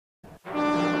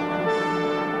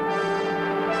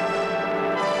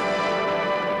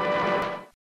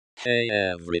Hey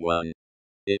everyone,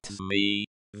 it's me,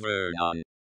 Vernon,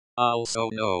 also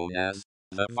known as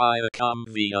the Viacom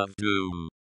of Doom.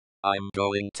 I'm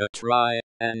going to try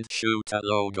and shoot a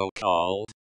logo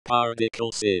called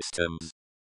Particle Systems.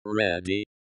 Ready?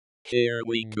 Here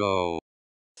we go.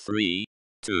 3,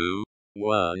 2,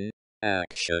 1,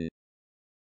 action.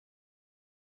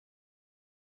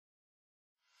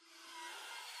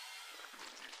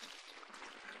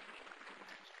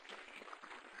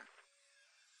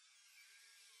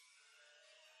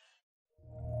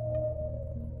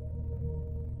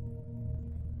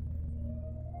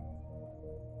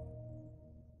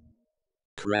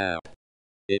 Crap.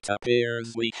 It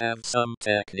appears we have some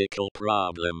technical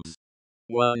problems.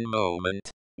 One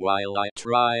moment, while I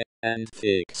try and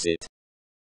fix it.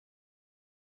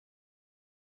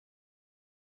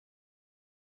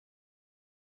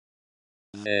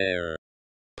 There.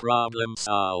 Problem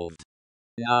solved.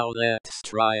 Now let's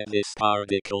try this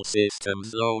particle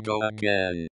systems logo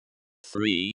again.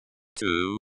 3,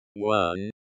 2, 1,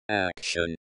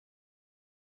 action.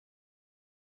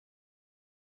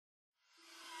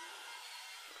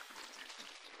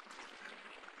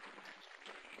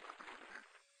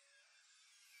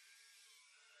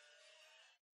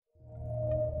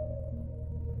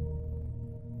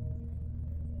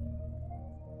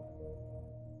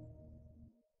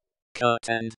 Cut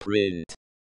and print.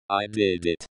 I did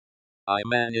it. I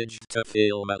managed to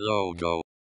film a logo.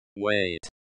 Wait.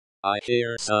 I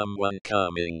hear someone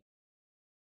coming.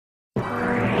 Hey,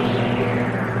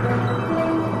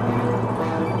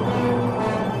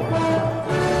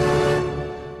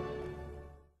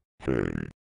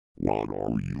 what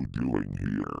are you doing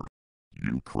here?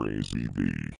 You crazy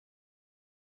V.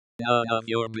 None of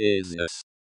your business.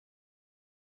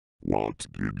 What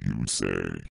did you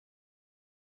say?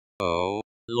 Oh,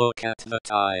 look at the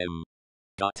time.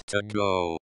 Got to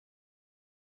go.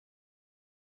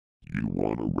 You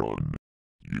wanna run?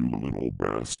 You little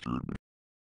bastard.